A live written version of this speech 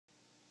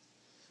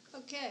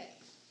Okay.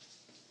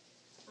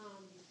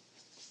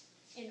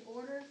 In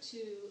order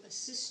to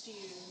assist you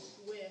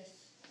with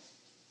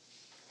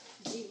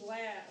the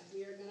lab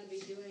we are going to be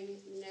doing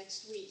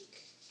next week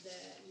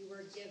that you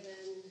were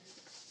given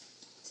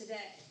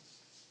today,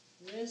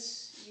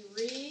 this you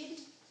read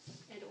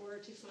in order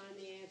to find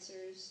the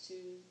answers to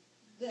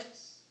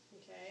this,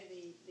 okay,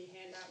 the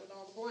handout with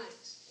all the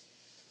blanks.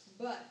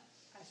 But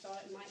I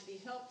thought it might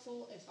be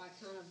helpful if I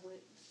kind of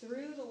went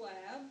through the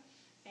lab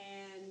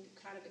and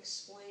kind of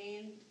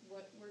explained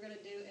what we're going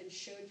to do and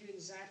showed you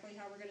exactly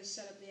how we're going to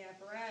set up the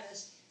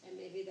apparatus, and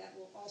maybe that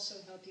will also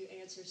help you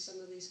answer some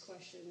of these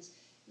questions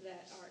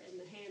that are in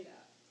the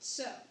handout.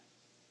 So,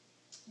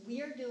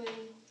 we are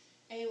doing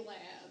a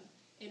lab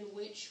in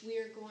which we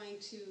are going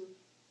to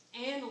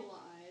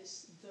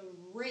analyze the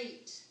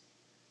rate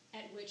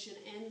at which an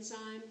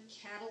enzyme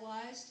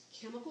catalyzed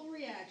chemical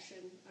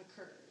reaction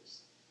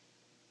occurs.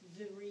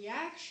 The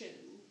reaction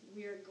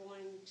we are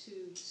going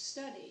to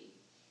study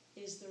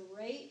is the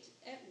rate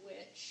at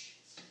which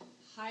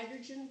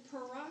hydrogen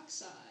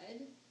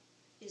peroxide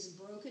is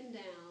broken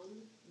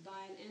down by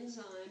an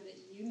enzyme that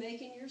you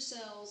make in your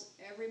cells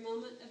every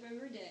moment of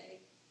every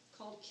day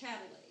called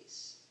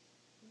catalase.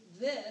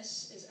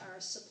 This is our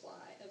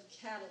supply of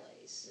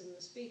catalase in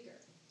this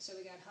beaker. So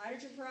we got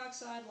hydrogen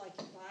peroxide like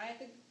you buy at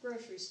the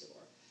grocery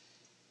store,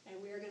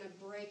 and we are going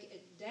to break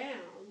it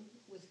down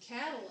with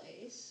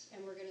catalase,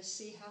 and we're going to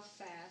see how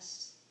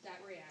fast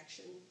that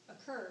reaction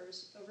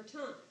occurs over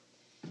time.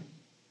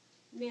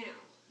 Now,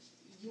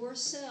 your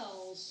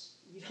cells,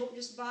 you don't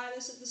just buy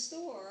this at the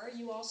store,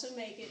 you also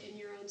make it in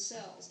your own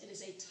cells. It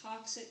is a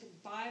toxic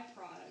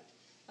byproduct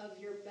of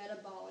your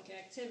metabolic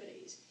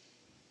activities.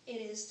 It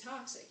is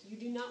toxic. You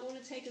do not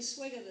want to take a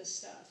swig of this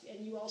stuff,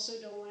 and you also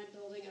don't want it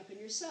building up in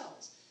your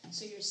cells.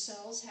 So your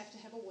cells have to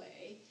have a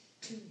way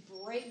to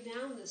break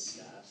down this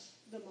stuff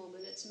the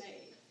moment it's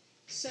made.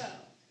 So,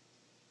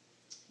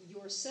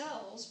 your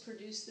cells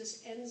produce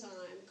this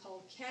enzyme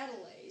called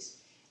catalase.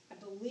 I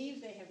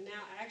believe they have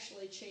now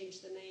actually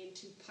changed the name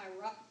to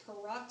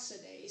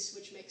peroxidase,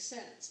 which makes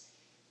sense.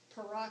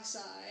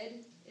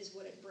 Peroxide is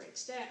what it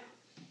breaks down.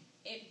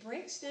 It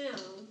breaks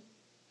down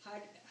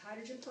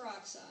hydrogen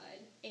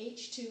peroxide,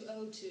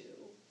 H2O2,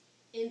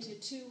 into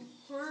two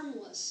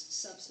harmless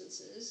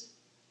substances,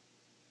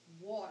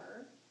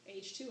 water,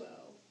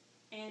 H2O,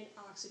 and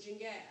oxygen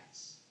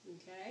gas.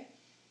 Okay?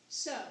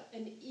 So,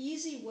 an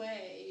easy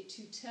way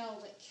to tell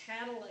that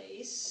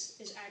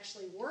catalase is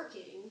actually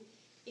working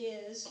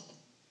is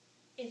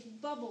if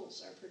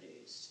bubbles are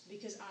produced,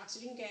 because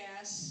oxygen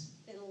gas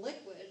in a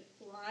liquid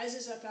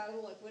rises up out of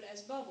the liquid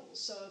as bubbles.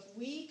 So if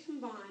we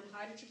combine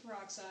hydrogen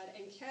peroxide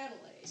and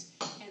catalase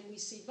and we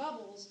see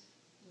bubbles,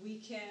 we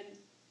can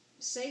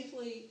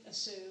safely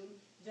assume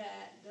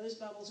that those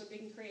bubbles are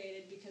being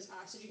created because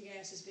oxygen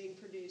gas is being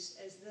produced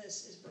as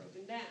this is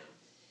broken down.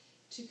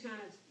 To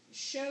kind of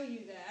show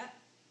you that,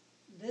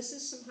 this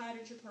is some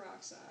hydrogen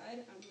peroxide.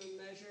 I'm going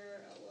to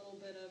measure a little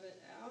bit of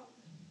it out.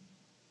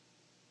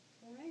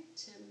 Okay,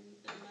 10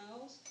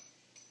 mLs,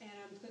 and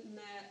I'm putting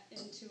that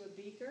into a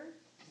beaker.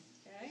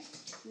 Okay,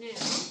 now,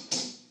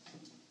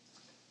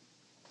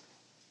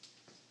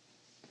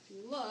 if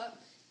you look,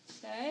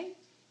 okay,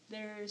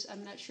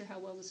 I'm not sure how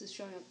well this is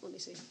showing up. Let me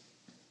see.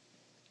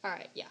 All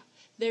right, yeah,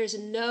 there's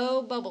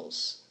no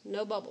bubbles,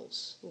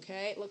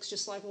 okay? It looks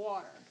just like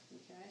water,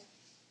 okay?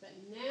 But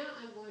now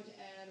I'm going to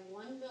add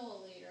 1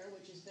 milliliter,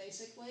 which is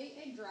basically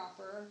a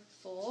dropper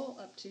full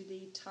up to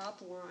the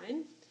top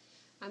line.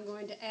 I'm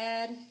going to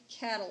add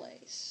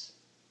catalase,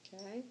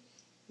 okay?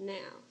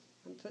 Now,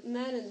 I'm putting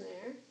that in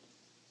there.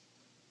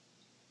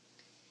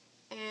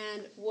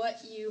 And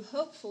what you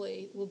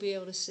hopefully will be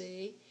able to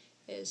see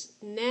is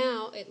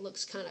now it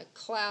looks kind of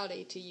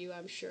cloudy to you,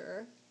 I'm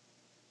sure.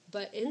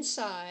 But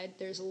inside,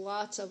 there's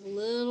lots of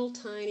little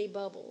tiny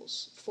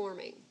bubbles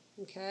forming,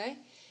 okay?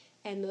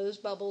 And those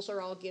bubbles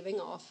are all giving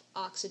off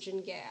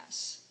oxygen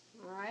gas,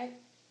 all right?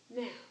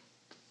 Now,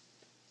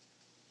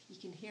 you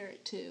can hear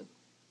it too.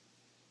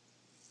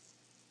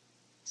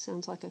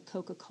 Sounds like a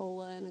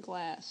Coca-Cola in a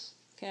glass,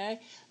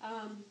 okay?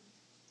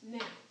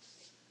 Now,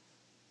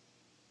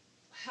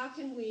 how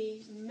can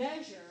we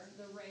measure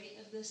the rate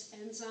of this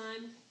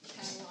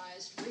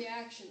enzyme-catalyzed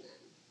reaction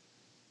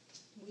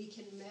then? We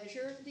can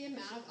measure the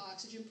amount of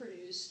oxygen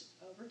produced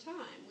over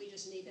time. We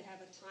just need to have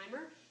a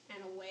timer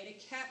and a way to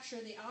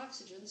capture the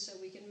oxygen so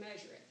we can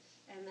measure it.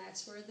 And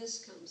that's where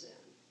this comes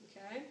in,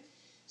 okay?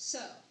 So,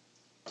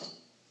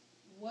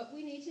 what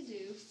we need to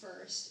do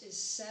first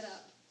is set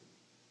up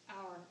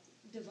our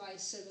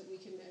device so that we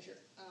can measure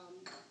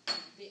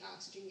the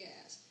oxygen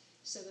gas.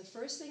 So the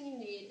first thing you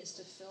need is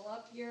to fill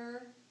up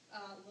your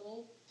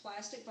little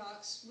plastic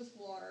box with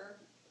water,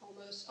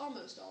 almost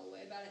all the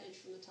way, about 1 inch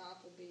from the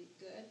top will be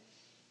good.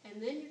 And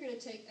then you're going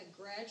to take a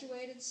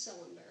graduated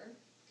cylinder,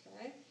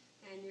 okay,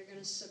 and you're going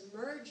to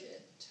submerge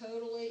it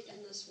totally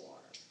in this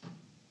water,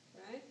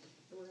 okay?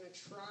 And we're going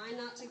to try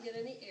not to get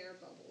any air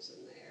bubbles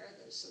in there,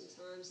 though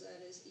sometimes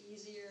that is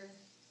easier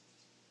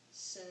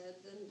said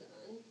than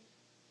done.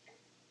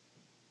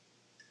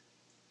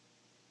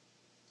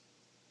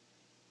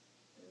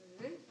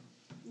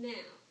 Now,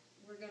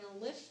 we're going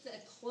to lift the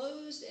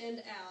closed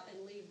end out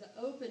and leave the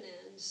open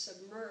end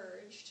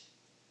submerged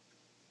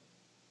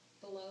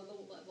below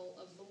the level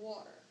of the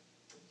water.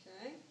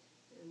 Okay?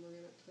 And we're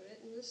going to put it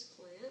in this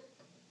clamp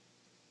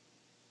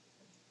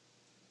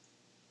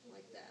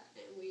like that.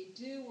 And we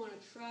do want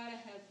to try to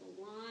have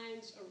the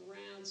lines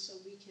around so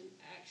we can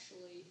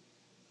actually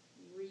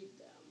read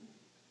them.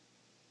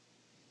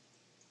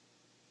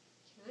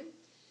 Okay?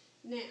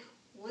 Now,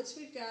 once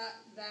we've got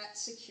that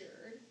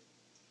secured,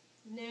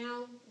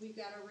 now we've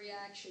got a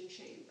reaction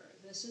chamber.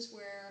 This is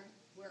where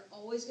we're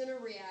always going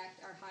to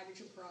react our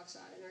hydrogen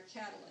peroxide and our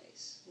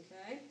catalase.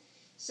 Okay?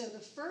 So the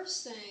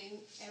first thing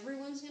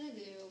everyone's going to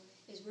do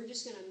is we're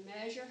just going to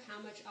measure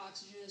how much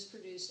oxygen is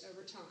produced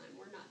over time.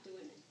 We're not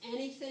doing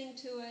anything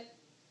to it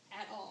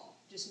at all,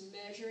 just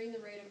measuring the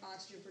rate of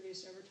oxygen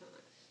produced over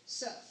time.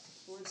 So,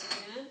 once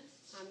again,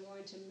 I'm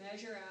going to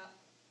measure out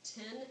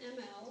 10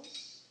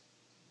 mLs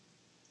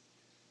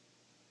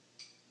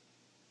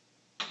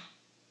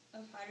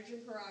of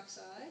hydrogen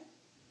peroxide.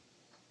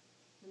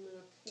 I'm going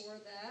to pour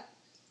that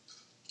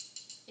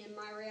in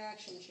my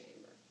reaction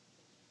chamber.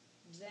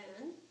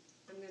 Then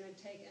I'm going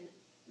to take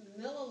a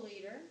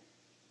milliliter,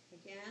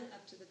 again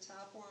up to the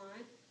top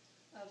line,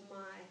 of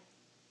my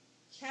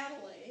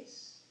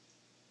catalase,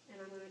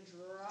 and I'm going to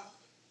drop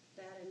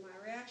that in my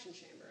reaction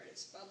chamber. And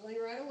it's bubbling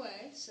right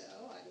away, so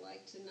I'd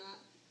like to not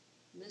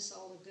miss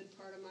all the good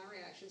part of my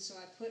reaction. So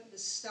I put the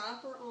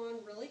stopper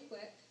on really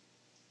quick.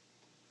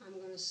 I'm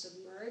going to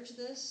submerge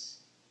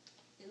this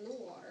in the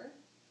water,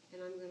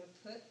 and I'm going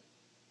to put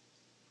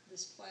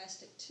this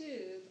plastic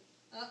tube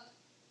up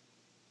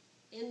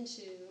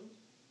into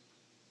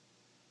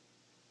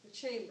the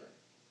chamber.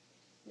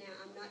 Now,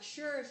 I'm not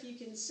sure if you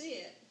can see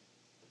it,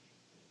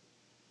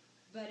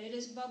 but it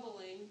is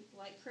bubbling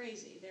like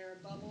crazy. There are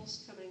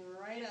bubbles coming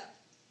right up,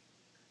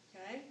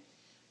 okay?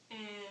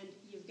 And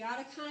you've got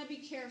to kind of be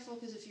careful,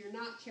 because if you're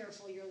not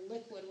careful, your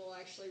liquid will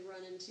actually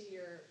run into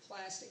your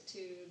plastic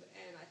tube,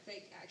 and I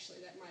think actually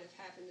that might have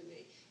happened to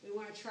me. We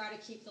want to try to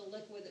keep the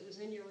liquid that was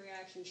in your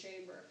reaction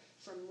chamber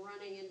from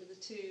running into the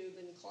tube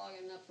and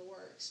clogging up the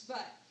works.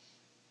 But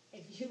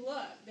if you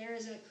look, there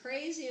is a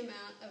crazy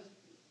amount of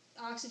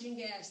oxygen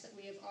gas that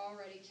we have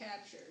already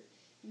captured.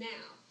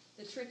 Now,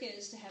 the trick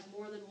is to have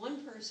more than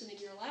one person in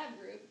your lab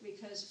group,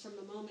 because from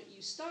the moment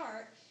you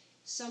start,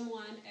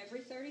 someone every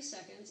 30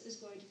 seconds is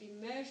going to be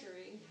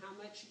measuring how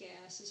much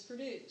gas is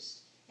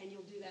produced. And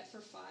you'll do that for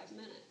 5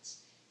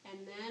 minutes. And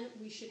then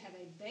we should have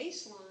a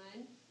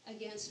baseline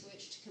against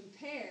which to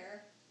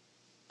compare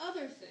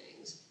other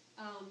things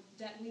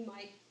that we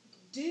might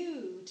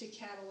do to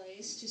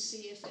catalase to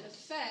see if it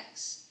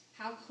affects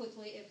how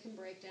quickly it can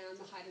break down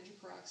the hydrogen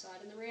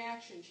peroxide in the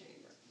reaction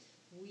chamber.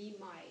 We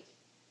might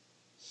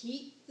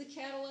heat the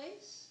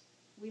catalase,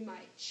 we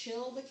might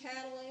chill the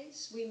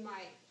catalase, we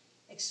might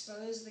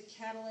expose the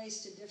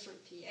catalase to different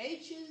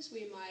pHs,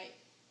 we might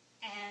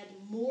add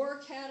more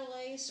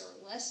catalase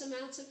or less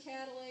amounts of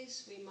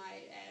catalase, we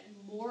might add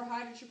more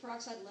hydrogen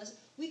peroxide, less.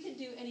 We could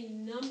do any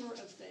number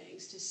of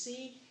things to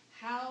see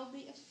how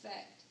the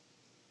effect,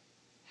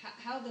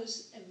 how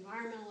those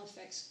environmental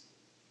effects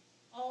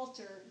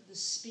alter the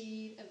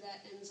speed of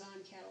that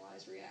enzyme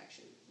catalyzed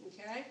reaction.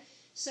 Okay?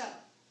 So,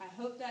 I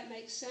hope that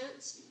makes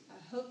sense. I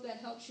hope that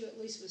helps you at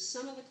least with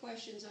some of the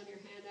questions on your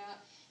handout.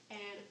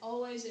 And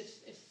always,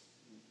 if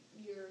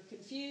you're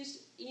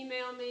confused,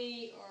 email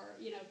me or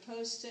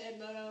post to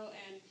Edmodo,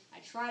 and I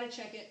try to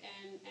check it,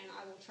 and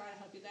I will try to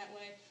help you that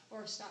way,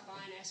 or stop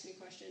by and ask me a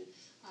question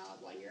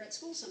when you're at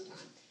school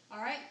sometime. All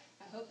right?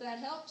 I hope that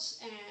helps,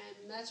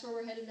 and that's where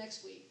we're headed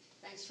next week.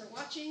 Thanks for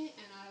watching,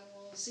 and I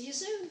will see you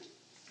soon.